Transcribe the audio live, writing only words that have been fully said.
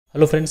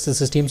Hello friends, this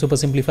is Team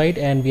SuperSimplified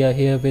and we are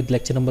here with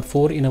lecture number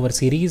 4 in our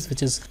series,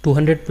 which is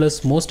 200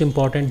 plus most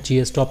important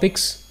GS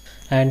topics.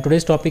 And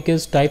today's topic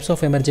is types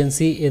of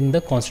emergency in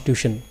the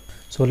Constitution.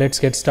 So let's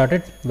get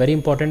started. Very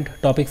important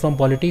topic from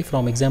polity,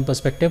 from exam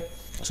perspective.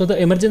 So the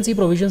emergency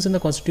provisions in the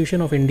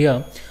Constitution of India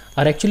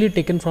are actually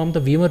taken from the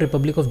Weimar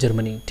Republic of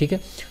Germany. ठीक है.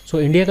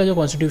 So India का जो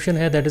Constitution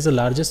है, that is the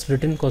largest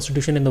written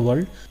Constitution in the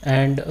world,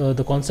 and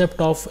the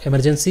concept of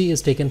emergency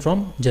is taken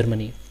from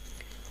Germany.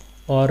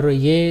 और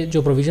ये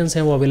जो provisions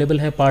हैं वो अवेलेबल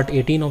हैं पार्ट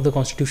 18 ऑफ द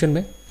कॉन्स्टिट्यूशन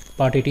में,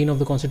 part 18 of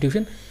the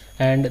constitution,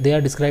 and they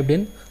are described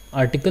in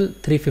article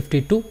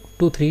 352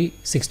 to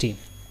 360.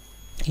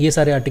 ये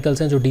सारे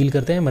articles हैं जो डील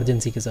करते हैं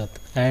इमरजेंसी के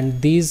साथ, and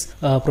these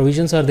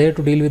provisions are there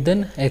to deal with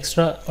an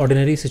extra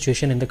ordinary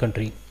situation in the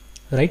country,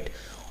 right.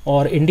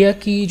 और इंडिया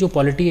की जो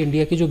पॉलिटी,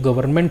 इंडिया की जो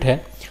गवर्नमेंट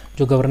है,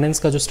 जो गवर्नेंस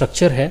का जो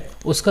स्ट्रक्चर है,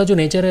 उसका जो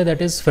नेचर है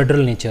that is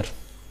federal nature,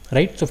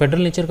 right. So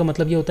federal nature का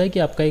मतलब ये होता है कि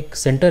आपका एक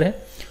सेंटर है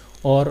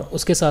और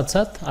उसके साथ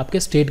साथ आपके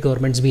स्टेट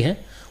गवर्नमेंट्स भी हैं,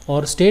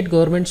 और स्टेट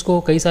गवर्नमेंट्स को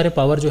कई सारे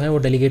पावर जो हैं वो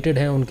डेलीगेटेड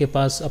हैं, उनके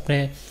पास अपने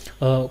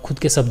खुद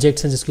के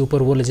सब्जेक्ट्स हैं जिसके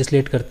ऊपर वो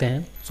लेजिस्लेट करते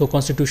हैं. सो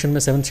कॉन्स्टिट्यूशन में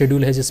 7th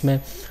शेड्यूल है जिसमें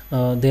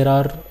there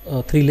are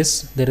 3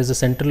 list. There is a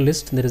central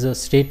list, there is a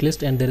state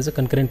list and there is a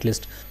concurrent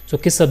list. सो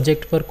किस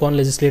सब्जेक्ट पर कौन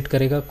लेजिस्लेट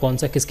करेगा, कौन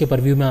सा किसके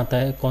परव्यू में आता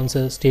है, कौन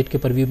सा स्टेट के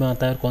परव्यू में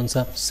आता है और कौन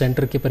सा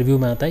सेंटर के परव्यू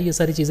में आता है, ये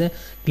सारी चीज़ें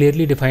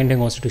क्लियरली डिफाइंड हैं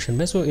कॉन्स्टिट्यूशन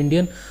में. So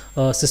Indian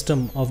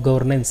system of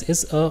governance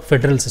is a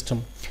federal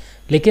system.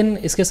 लेकिन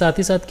इसके साथ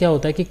ही साथ क्या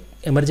होता है कि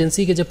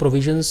इमरजेंसी के जब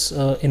प्रोविजंस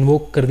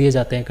इन्वोक कर दिए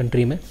जाते हैं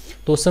कंट्री में,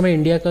 तो उस समय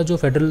इंडिया का जो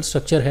फेडरल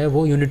स्ट्रक्चर है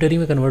वो यूनिटरी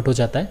में कन्वर्ट हो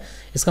जाता है.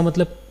 इसका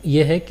मतलब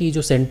ये है कि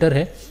जो सेंटर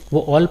है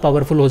वो ऑल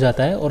पावरफुल हो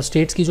जाता है और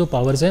स्टेट्स की जो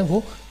पावर्स हैं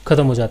वो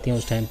ख़त्म हो जाती हैं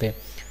उस टाइम पे,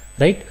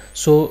 राइट.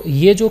 सो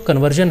ये जो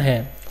कन्वर्जन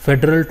है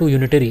फेडरल टू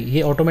यूनिटरी,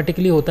 ये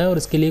ऑटोमेटिकली होता है और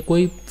इसके लिए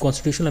कोई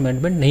कॉन्स्टिट्यूशनल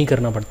अमेंडमेंट नहीं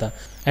करना पड़ता.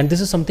 And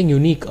this is something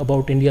unique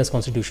about India's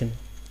constitution.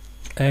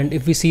 And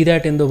if we see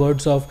that in the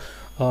words of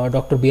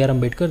Dr. B.R.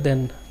 Ambedkar,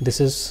 then this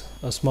is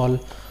a small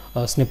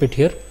snippet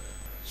here.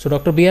 So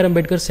Dr. B.R.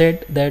 Ambedkar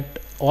said that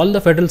all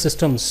the federal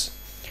systems,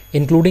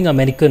 including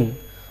American,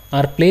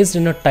 are placed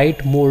in a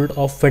tight mold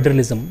of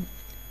federalism.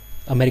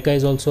 America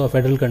is also a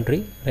federal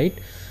country,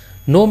 right?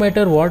 No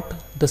matter what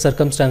the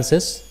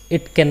circumstances,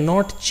 it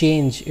cannot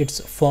change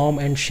its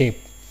form and shape.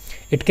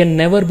 It can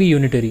never be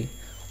unitary.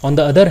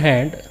 On the other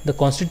hand,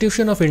 the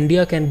Constitution of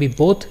India can be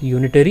both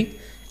unitary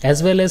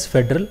as well as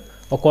federal,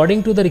 according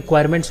to the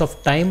requirements of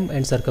time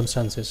and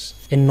circumstances.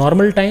 In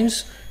normal times,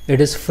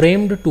 it is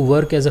framed to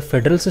work as a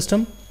federal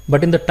system,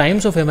 but in the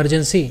times of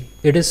emergency,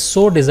 it is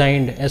so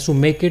designed as to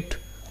make it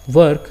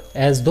work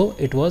as though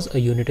it was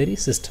a unitary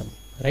system,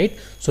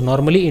 right? So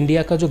normally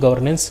India का जो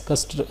governance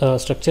का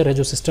structure है,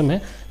 जो system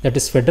है,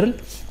 that is federal,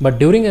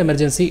 but during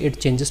emergency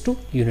it changes to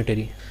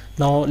unitary.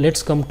 Now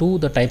let's come to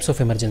the types of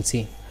emergency,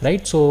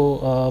 right? So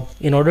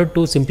in order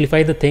to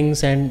simplify the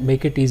things and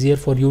make it easier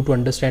for you to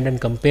understand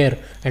and compare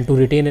and to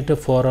retain it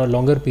for a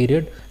longer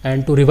period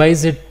and to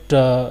revise it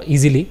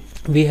easily,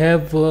 we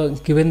have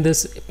given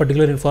this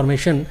particular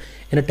information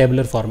in a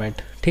tabular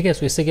format. ठीक है.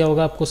 सो इससे क्या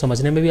होगा, आपको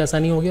समझने में भी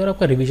आसानी होगी और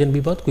आपका रिवीजन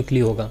भी बहुत क्विकली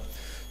होगा.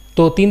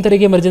 तो 3 तरह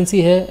की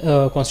इमरजेंसी है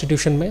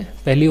कॉन्स्टिट्यूशन में.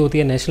 पहली होती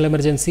है नेशनल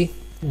इमरजेंसी,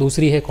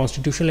 दूसरी है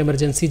कॉन्स्टिट्यूशनल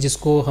इमरजेंसी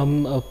जिसको हम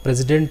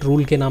प्रेसिडेंट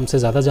रूल के नाम से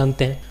ज़्यादा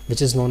जानते हैं,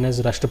 विच इज़ नोन एज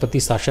राष्ट्रपति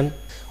शासन,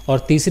 और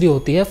तीसरी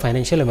होती है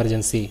फाइनेंशियल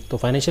इमरजेंसी. तो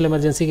फाइनेंशियल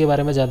इमरजेंसी के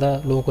बारे में ज़्यादा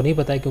लोगों को नहीं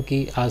पता है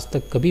क्योंकि आज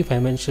तक कभी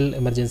फाइनेंशियल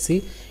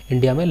इमरजेंसी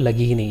इंडिया में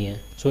लगी ही नहीं है.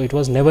 So it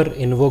was never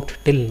invoked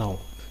till now.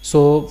 So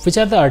which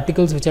are the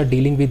articles which are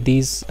dealing with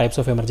these types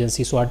of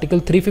emergency? So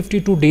article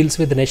 352 deals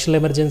with national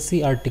emergency,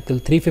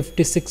 article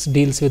 356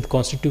 deals with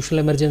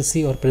constitutional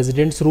emergency or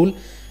president's rule,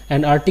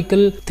 and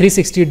article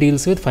 360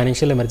 deals with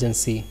financial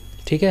emergency.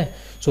 ठीक है.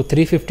 So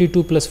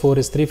 352 plus 4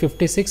 is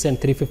 356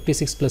 and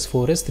 356 plus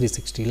 4 is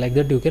 360. Like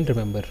that you can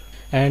remember.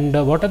 And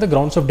what are the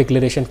grounds of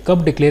declaration?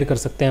 कब declare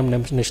कर सकते हैं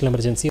हम national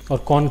emergency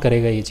और कौन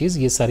करेगा ये चीज़,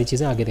 ये सारी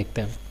चीज़ें आगे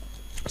देखते हैं.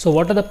 So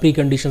what are the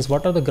preconditions?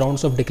 What are the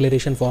grounds of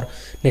declaration for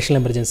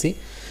national emergency?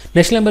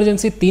 National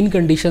emergency 3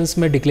 conditions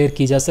में डिक्लेयर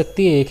की जा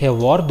सकती है. एक है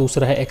वॉर,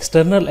 दूसरा है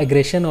एक्सटर्नल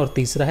एग्रेशन और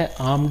तीसरा है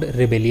आर्म्ड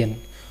रिबेलियन.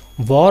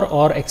 वॉर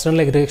और एक्सटर्नल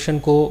एग्रेशन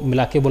को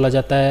मिला के बोला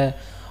जाता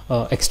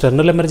है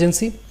एक्सटर्नल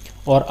इमरजेंसी,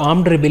 और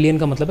आर्म्ड रिबेलियन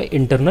का मतलब है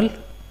इंटरनल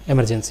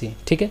इमरजेंसी.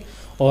 ठीक है.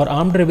 और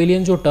आर्म्ड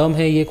रिबेलियन जो टर्म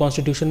है ये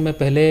कॉन्स्टिट्यूशन में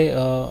पहले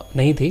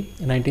नहीं थी.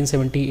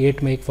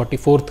 1978 में एक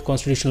 44th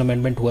कॉन्स्टिट्यूशनल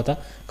अमेंडमेंट हुआ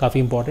था, काफ़ी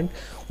इंपॉर्टेंट,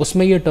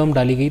 उसमें ये टर्म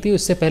डाली गई थी.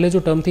 इससे पहले जो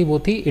टर्म थी वो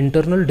थी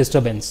इंटरनल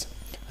डिस्टर्बेंस,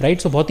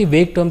 राइट. सो बहुत ही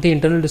वेग टर्म थी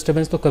इंटरनल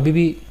डिस्टर्बेंस, तो कभी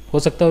भी हो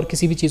सकता है और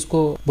किसी भी चीज़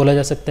को बोला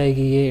जा सकता है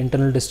कि ये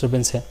इंटरनल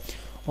डिस्टर्बेंस है,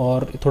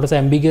 और थोड़ा सा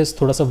एम्बिगियस,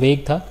 थोड़ा सा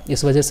वेग था.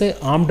 इस वजह से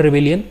आर्म्ड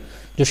रिबेलियन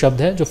जो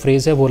शब्द है, जो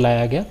फ्रेज़ है, वो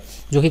लाया गया,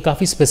 जो कि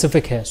काफ़ी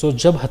स्पेसिफिक है. सो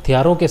जब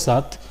हथियारों के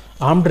साथ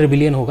आर्म्ड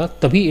रिबेलियन होगा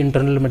तभी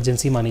इंटरनल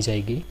इमरजेंसी मानी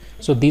जाएगी.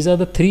 So these are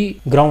the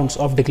 3 grounds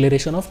of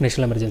declaration of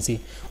national emergency.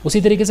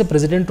 उसी तरीके से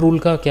प्रेसिडेंट रूल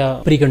का क्या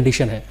प्री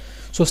कंडीशन है.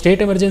 सो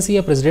स्टेट इमरजेंसी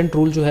या प्रेसिडेंट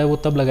रूल जो है वो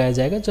तब लगाया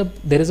जाएगा जब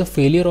there is a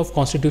failure of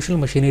constitutional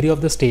machinery of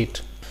the state.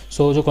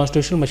 सो जो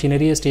कॉन्स्टिट्यूशनल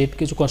मशीनरी है स्टेट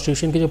की, जो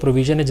कॉन्स्टिट्यूशन की जो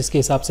प्रोविजन है जिसके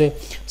हिसाब से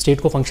स्टेट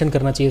को फंक्शन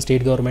करना चाहिए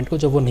स्टेट गवर्नमेंट को,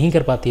 जब वो नहीं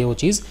कर पाती है वो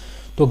चीज़,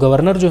 तो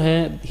गवर्नर जो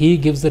है he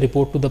gives the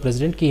report to the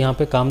president कि यहाँ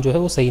पे काम जो है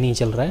वो सही नहीं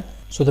चल रहा है.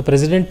 So the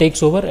president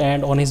takes over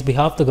and on his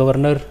behalf the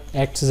governor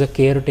acts as a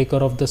care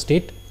taker of the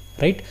state,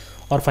 right.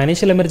 और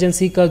फाइनेंशियल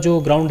इमरजेंसी का जो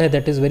ग्राउंड है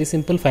that is very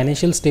simple,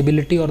 financial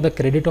stability और द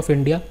क्रेडिट ऑफ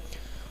इंडिया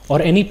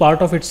और any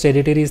part of its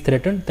territory is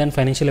threatened, then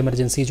financial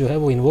emergency जो है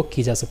वो invoke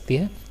की जा सकती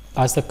है.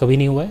 आज तक कभी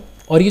नहीं हुआ है.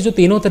 और ये जो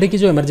तीनों तरह की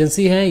जो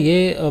इमरजेंसी हैं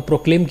ये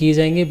प्रोक्लेम किए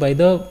जाएंगे by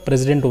the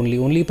president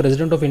only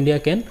president of India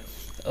can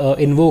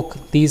invoke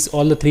these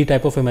all the three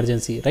type of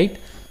emergency, right.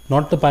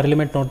 Not the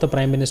parliament, not the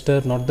prime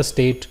minister, not the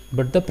state,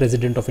 but the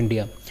president of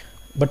India.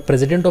 But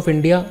president of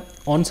India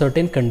on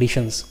certain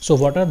conditions. So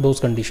what are those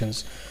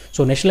conditions?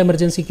 So national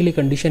emergency के लिए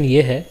condition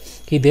ये है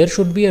कि there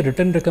should be a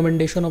written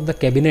recommendation of the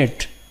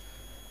cabinet,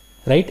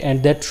 right,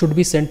 and that should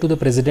be sent to the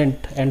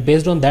president, and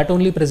based on that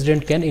only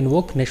president can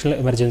invoke national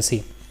emergency.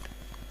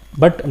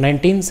 But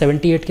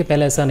 1978 के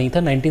पहले ऐसा नहीं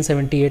था.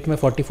 1978 में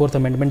 44th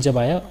अमेंडमेंट जब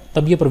आया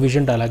तब ये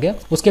प्रोविज़न डाला गया.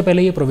 उसके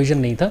पहले ये प्रोविज़न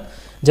नहीं था.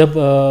 जब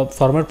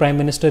former prime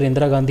minister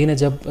Indira Gandhi ने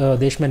जब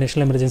देश में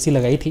नेशनल इमरजेंसी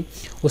लगाई थी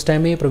उस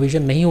टाइम में ये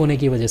प्रोविज़न नहीं होने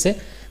की वजह से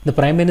the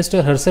prime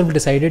minister herself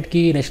decided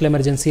कि नेशनल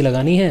इमरजेंसी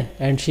लगानी है,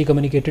 and she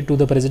communicated to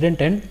the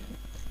president and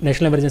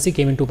national emergency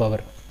came in to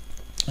power,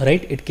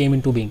 right. It came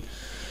in to being.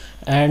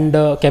 And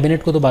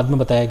cabinet को तो बाद में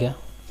बताया गया,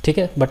 ठीक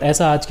है. बट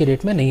ऐसा आज के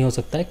डेट में नहीं हो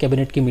सकता है.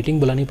 कैबिनेट की मीटिंग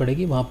बुलानी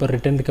पड़ेगी, वहाँ पर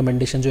रिटन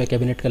रिकमेंडेशन जो है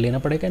कैबिनेट का लेना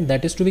पड़ेगा, and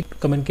that is to be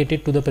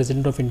communicated to the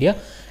president of India,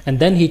 and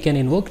then he can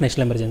invoke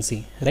national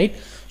emergency, right.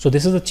 So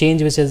this is the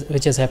change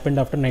which has happened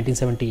after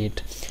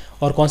 1978.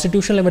 और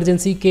constitutional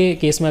emergency के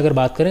case में अगर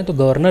बात करें तो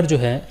governor जो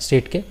है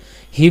state के,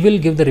 he will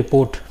give the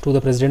report to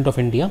the president of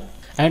India,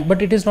 and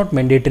but it is not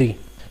mandatory.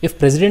 If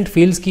president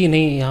feels कि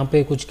नहीं यहाँ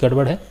पे कुछ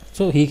गड़बड़ है,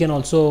 सो he can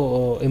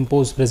also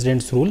impose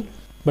presidents rule,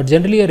 but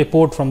generally a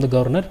report from the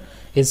governor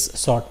is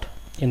sought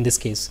in this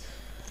case.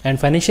 And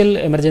financial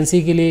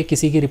emergency के लिए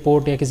किसी की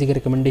रिपोर्ट या किसी की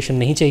रिकमेंडेशन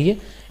नहीं चाहिए.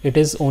 it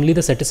is only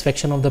the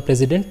satisfaction of the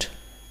president,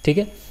 ठीक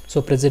है.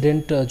 सो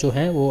प्रेसिडेंट जो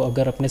है वो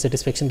अगर अपने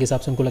सेटिस्फेक्शन के हिसाब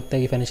से उनको लगता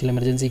है कि फाइनेंशियल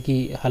इमरजेंसी की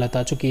हालत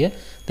आ चुकी है,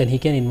 then he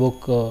can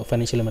invoke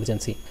financial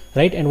emergency,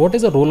 right. And what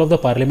is the role of the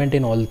parliament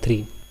in all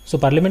three? So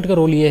parliament का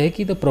रोल ये है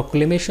कि the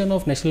proclamation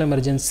of national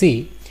emergency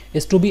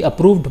is to be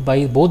approved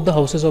by both the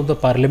houses of the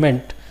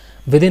parliament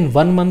within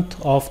 1 month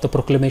of the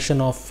proclamation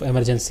of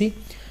emergency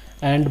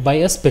and by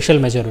a special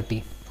majority.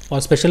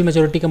 और special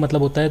majority का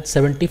मतलब होता है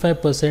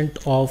 75%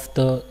 of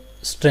the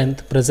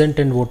strength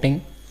present in voting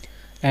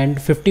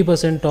and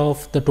 50%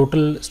 of the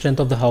total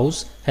strength of the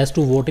house has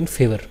to vote in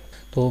favor.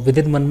 तो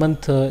within 1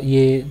 month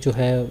ये जो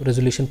है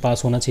resolution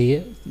pass होना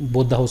चाहिए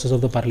both the houses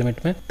of the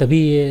parliament में,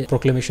 तभी ये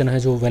proclamation है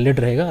जो वैलिड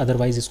रहेगा,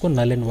 अदरवाइज इसको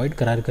null and void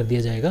करार कर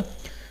दिया जाएगा,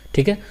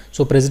 ठीक है.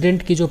 सो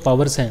प्रेसिडेंट की जो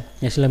पावर्स हैं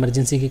नेशनल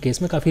इमरजेंसी के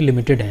केस में काफ़ी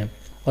लिमिटेड हैं.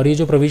 और ये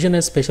जो प्रोविज़न है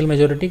स्पेशल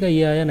मेजोरिटी का,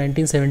 ये आया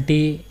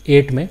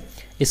 1978 में.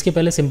 इसके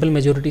पहले सिंपल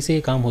मेजोरिटी से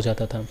ये काम हो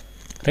जाता था,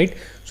 right.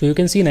 So you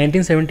can see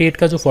 1978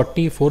 का जो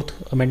 44th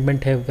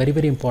अमेंडमेंट है very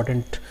very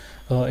important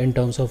in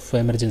terms of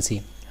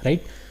emergency,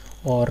 right.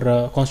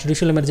 और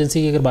कॉन्स्टिट्यूशनल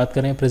इमरजेंसी की अगर बात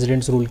करें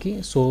प्रेसिडेंट्स रूल की,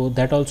 so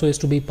that also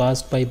is to be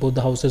passed by both the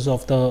houses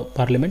of the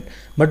parliament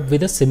but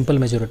with a simple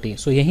majority.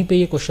 सो यहीं पे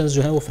ये questions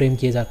जो हैं वो फ्रेम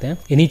किए जाते हैं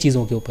इन्हीं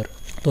चीज़ों के ऊपर.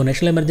 तो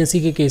नेशनल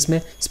इमरजेंसी के केस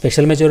में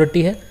स्पेशल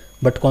मेजोरिटी है,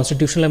 बट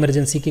कॉन्स्टिट्यूशनल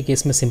इमरजेंसी के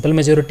केस में सिंपल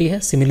मेजोरिटी है.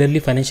 सिमिलरली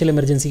फाइनेंशियल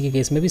इमरजेंसी के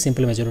केस में भी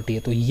सिंपल मेजोरिटी है.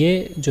 तो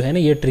ये जो है ना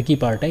ये ट्रिकी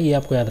पार्ट है, ये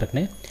आपको याद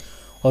रखना है.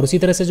 और उसी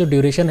तरह से जो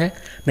ड्यूरेशन है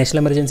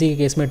नेशनल इमरजेंसी के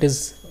केस में it is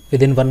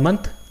with in 1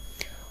 month,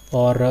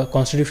 और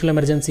constitutional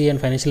emergency and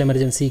financial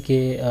emergency के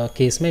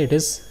केस में it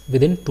is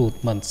with in 2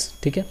 months,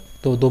 ठीक है.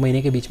 तो 2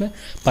 महीने के बीच में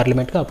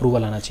पार्लियामेंट का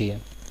अप्रूवल आना चाहिए.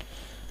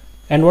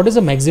 And what is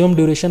the maximum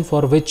duration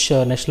for which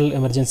national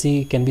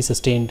emergency can be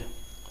sustained?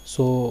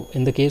 So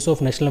in the case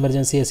of national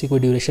emergency ऐसी कोई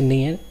ड्यूरेशन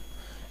नहीं है,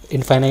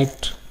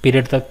 इनफाइनाइट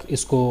पीरियड तक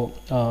इसको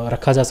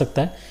रखा जा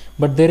सकता है.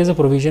 But there is a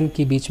provision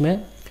कि बीच में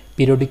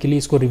पीरियोडिकली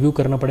इसको रिव्यू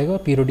करना पड़ेगा,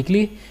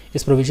 पीरियोडिकली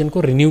इस प्रोविज़न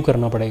को रिन्यू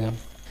करना पड़ेगा.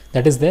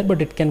 That is there,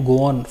 but it can go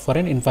on for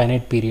an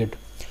infinite period.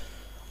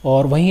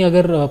 और वहीं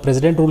अगर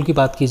प्रेसिडेंट रूल की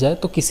बात की जाए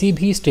तो किसी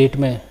भी स्टेट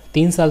में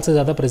 3 साल से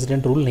ज़्यादा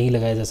प्रेसिडेंट रूल नहीं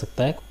लगाया जा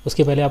सकता है.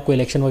 उसके पहले आपको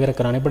इलेक्शन वगैरह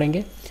कराने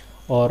पड़ेंगे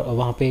और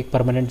वहाँ पे एक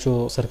परमानेंट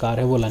जो सरकार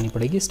है वो लानी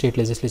पड़ेगी, स्टेट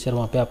लेजिस्लेचर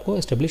वहाँ पे आपको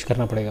इस्टेब्लिश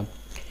करना पड़ेगा.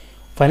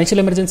 फाइनेंशियल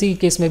इमरजेंसी के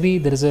केस में भी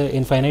there is a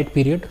infinite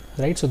period,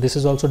 right. So this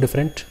is also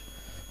different.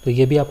 तो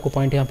ये भी आपको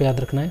पॉइंट यहाँ पे याद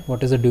रखना है.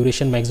 What is the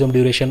duration, maximum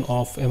duration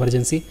of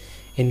emergency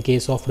in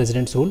case of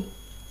presidents rule?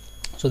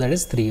 So that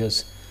is 3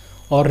 years.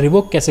 और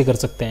रिवोक कैसे कर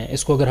सकते हैं,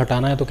 इसको अगर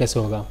हटाना है तो कैसे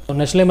होगा? तो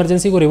नेशनल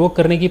इमरजेंसी को रिवोक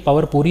करने की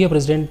पावर पूरी है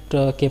प्रेसिडेंट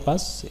के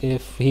पास.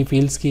 इफ़ ही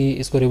फील्स कि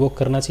इसको रिवोक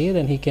करना चाहिए,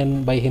 then he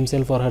can by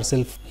himself और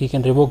herself he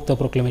can revoke the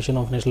proclamation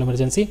of national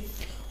emergency.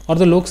 और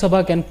the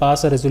Lok Sabha can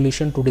pass a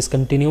resolution to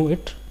discontinue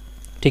it,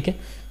 ठीक है.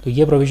 तो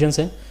ये प्रोविजंस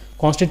हैं.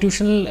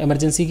 कॉन्स्टिट्यूशनल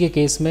इमरजेंसी के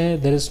केस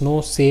में देयर इज़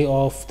नो से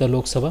ऑफ द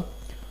लोकसभा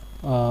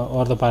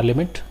और the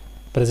parliament,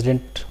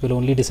 president will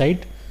only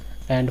decide.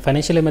 And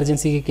financial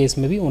emergency के केस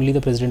में भी only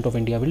the president of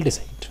India will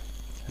decide,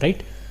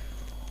 right.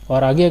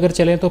 और आगे अगर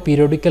चलें तो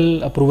पीरियोडिकल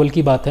अप्रूवल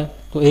की बात है,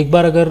 तो एक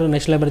बार अगर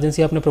नेशनल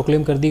इमरजेंसी आपने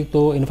प्रोक्लेम कर दी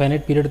तो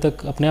इनफाइनाइट पीरियड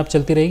तक अपने आप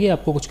चलती रहेगी,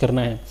 आपको कुछ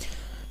करना है,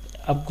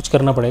 अब कुछ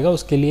करना पड़ेगा,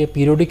 उसके लिए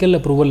पीरियोडिकल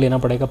अप्रूवल लेना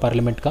पड़ेगा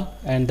पार्लियामेंट का,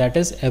 and that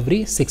is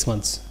every 6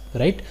 months,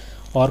 right.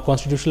 और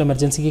कॉन्स्टिट्यूशनल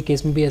इमरजेंसी के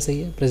केस में भी ऐसा ही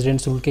है,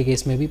 प्रेसिडेंट्स रूल के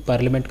केस में भी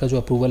पार्लियामेंट का जो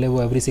अप्रूवल है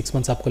वो एवरी 6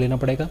 मंथ्स आपको लेना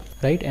पड़ेगा,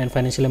 राइट। एंड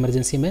फाइनेंशियल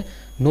इमरजेंसी में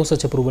no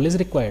such approval is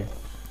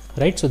required,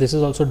 right. So this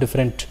is also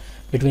different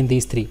between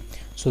these three,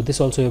 so this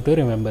also you have to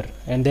remember,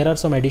 and there are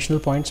some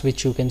additional points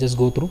which you can just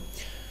go through.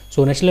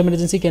 So national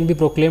emergency can be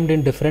proclaimed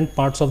in different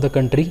parts of the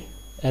country.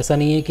 ऐसा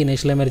नहीं है कि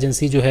national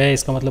emergency जो है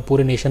इसका मतलब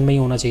पूरे nation में ही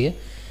होना चाहिए।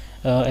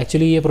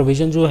 एक्चुअली ये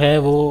प्रोविज़न जो है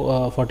वो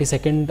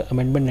 42nd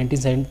अमेंडमेंट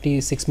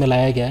 1976 में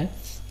लाया गया है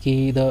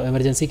कि the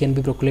emergency can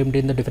be proclaimed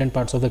in the different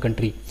parts of the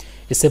country.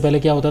 इससे पहले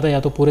क्या होता था, या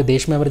तो पूरे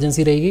देश में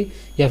इमरजेंसी रहेगी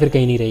या फिर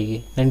कहीं नहीं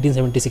रहेगी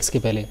 1976 के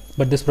पहले,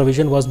 but this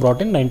provision was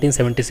brought in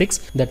 1976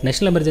 that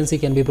national emergency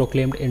can be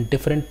proclaimed in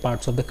different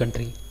parts of the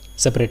country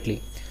separately,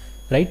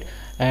 right.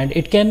 And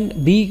it can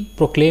be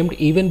proclaimed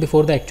even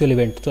before the actual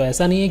event. तो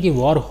ऐसा नहीं है कि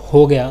वॉर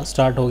हो गया,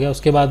 start हो गया,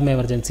 उसके बाद में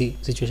इमरजेंसी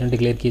सिचुएशन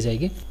डिक्लेयर की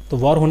जाएगी। तो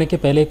वॉर होने के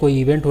पहले,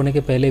 कोई इवेंट होने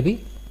के पहले भी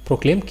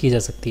प्रोक्लेम की जा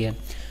सकती है।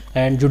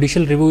 And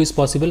judicial review is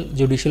possible,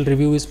 judicial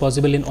review is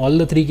possible in all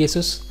the 3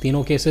 cases,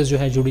 तीनों केसेस जो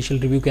है जुडिशियल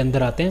रिव्यू के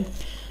अंदर आते हैं।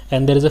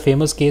 And there is a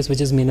famous case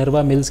which is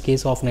Minerva mills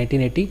case of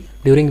 1980,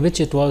 during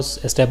which it was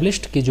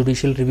established कि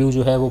judicial review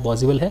जो है वो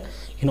पॉसिबल है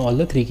इन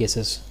ऑल द 3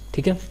 केसेस,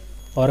 ठीक है।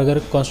 और अगर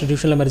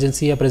कॉन्स्टिट्यूशनल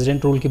इमरजेंसी या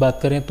प्रेसिडेंट रूल की बात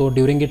करें तो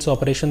during its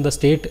operation the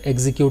state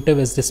executive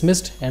is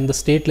dismissed and the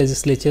state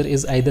legislature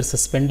is either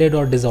suspended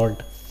और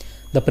dissolved.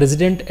 The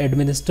president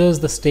administers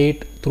the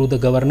state through the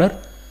governor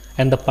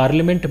and the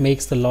parliament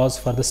makes the laws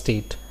for the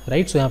state,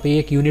 right. सो यहाँ पे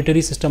एक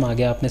unitary system आ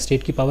गया, आपने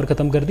state की power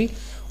खत्म कर दी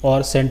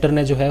और सेंटर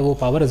ने जो है वो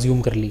पावर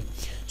अज्यूम कर ली।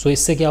 सो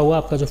इससे क्या हुआ,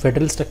 आपका जो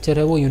फेडरल स्ट्रक्चर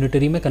है वो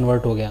यूनिटरी में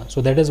कन्वर्ट हो गया।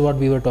 So that is what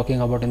we were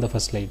talking about in the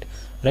first slide,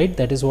 right.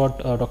 That is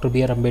what doctor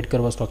B are Ambedkar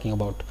was talking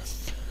about.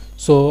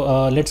 So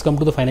let's come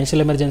to the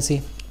financial emergency.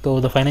 So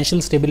the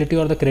financial stability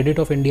or the credit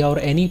of India or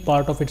any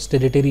part of its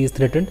territory is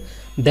threatened,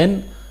 then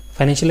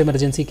financial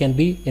emergency can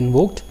be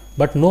invoked,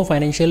 but no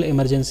financial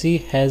emergency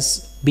has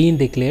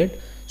been declared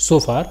so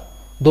far,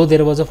 though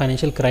there was a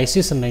financial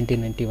crisis in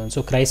 1991.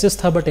 So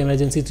crisis था but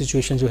emergency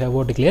situation जो है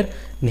वो declare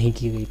नहीं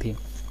की गई थी,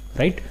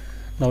 right?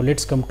 Now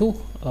let's come to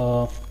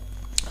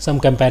some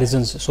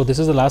comparisons. So this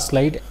is the last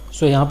slide.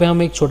 So यहाँ पे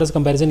हम एक छोटा सा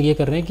कंपैरिजन ये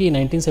कर रहे हैं कि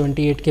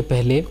 1978 के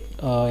पहले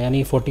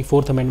यानी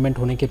 44th अमेंडमेंट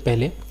होने के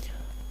पहले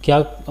क्या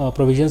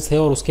प्रोविजंस थे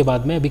और उसके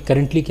बाद में अभी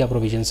करंटली क्या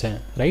प्रोविजंस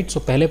हैं, राइट। सो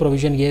पहले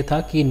प्रोविजन ये था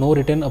कि no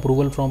written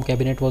approval from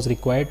cabinet was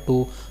required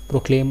to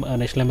proclaim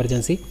national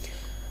emergency,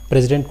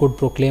 president could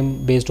proclaim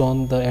based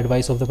on the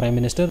advice of the prime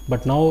minister,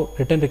 but now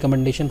written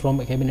recommendation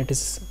from cabinet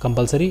is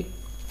compulsory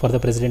for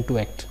the president to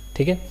act,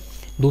 ठीक है।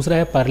 दूसरा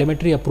है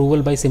parliamentary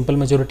approval bye simple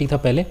majority था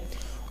पहले,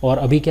 और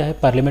अभी क्या है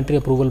parliamentary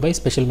approval by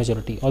special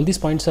majority. All this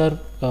points are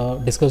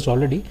discussed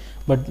already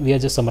but we are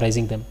just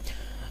summarising them.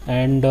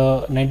 And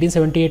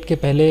 1978 के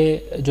पहले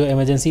जो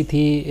इमरजेंसी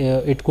थी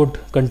इट कुड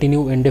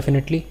कंटिन्यू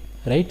इंडेफिनिटली,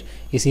 राइट,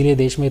 इसीलिए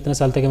देश में इतने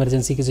साल तक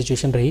इमरजेंसी की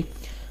सिचुएशन रही।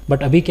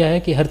 बट अभी क्या है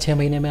कि हर 6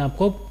 महीने में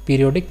आपको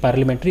पीरियोडिक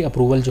पार्लियामेंट्री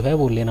अप्रूवल जो है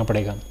वो लेना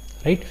पड़ेगा,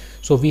 right.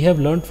 So we have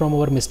learn from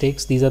our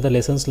mistakes, these are the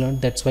lessons learn,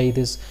 that's why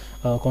this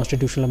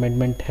constitutional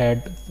amendment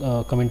had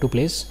come in to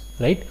place,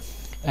 right.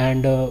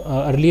 And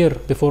earlier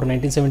before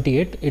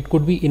 1978 it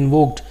could be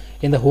invoked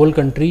in the whole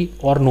country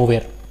or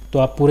nowhere, तो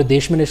आप पूरे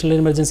देश में national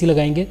emergency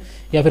लगाएंगे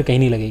या फिर कहीं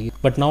नहीं लगेगी।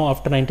 But now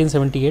after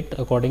 1978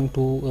 according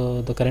to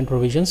the current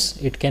provisions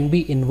it can be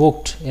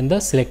invoked in the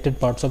selected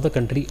parts of the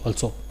country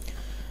also.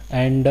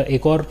 And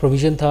एक और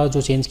प्रोविजन था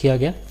जो चेंज किया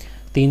गया,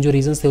 3 जो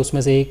रीजंस थे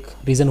उसमें से एक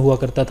रीज़न हुआ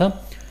करता था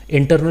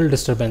internal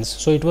disturbance.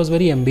 So it was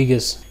very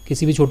ambiguous,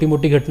 किसी भी छोटी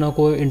मोटी घटना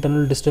को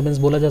इंटरनल डिस्टर्बेंस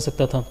बोला जा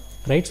सकता था,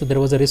 right. So there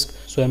was a risk,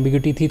 so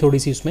ambiguity थी थोड़ी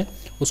सी उसमें,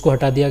 उसको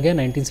हटा दिया गया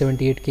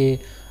 1978 के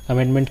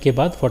अमेंडमेंट के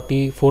बाद,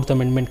 44th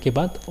अमेंडमेंट के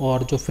बाद,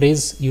 और जो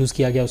फ्रेज़ यूज़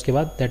किया गया उसके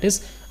बाद that is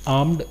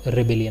armed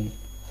rebellion,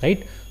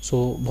 right.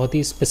 सो बहुत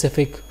ही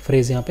स्पेसिफिक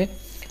फ्रेज़ यहाँ पे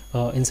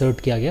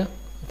इंसर्ट किया गया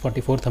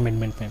 44th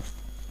अमेंडमेंट में,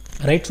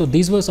 right. So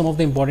these were some of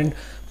the important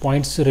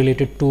points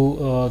related to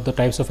the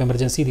types of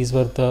emergency. These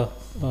were the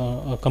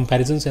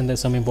comparisons and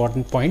there's some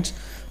important points,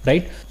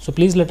 right. So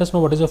please let us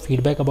know what is your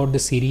feedback about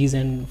this series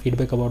and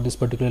feedback about this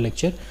particular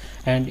lecture,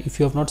 and if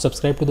you have not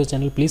subscribed to the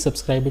channel, please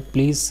subscribe it,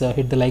 please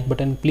hit the like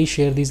button, please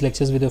share these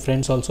lectures with your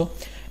friends also,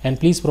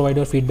 and please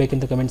provide your feedback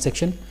in the comment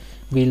section.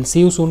 We'll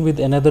see you soon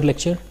with another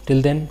lecture.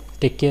 Till then,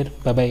 take care,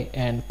 bye bye,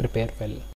 and prepare well.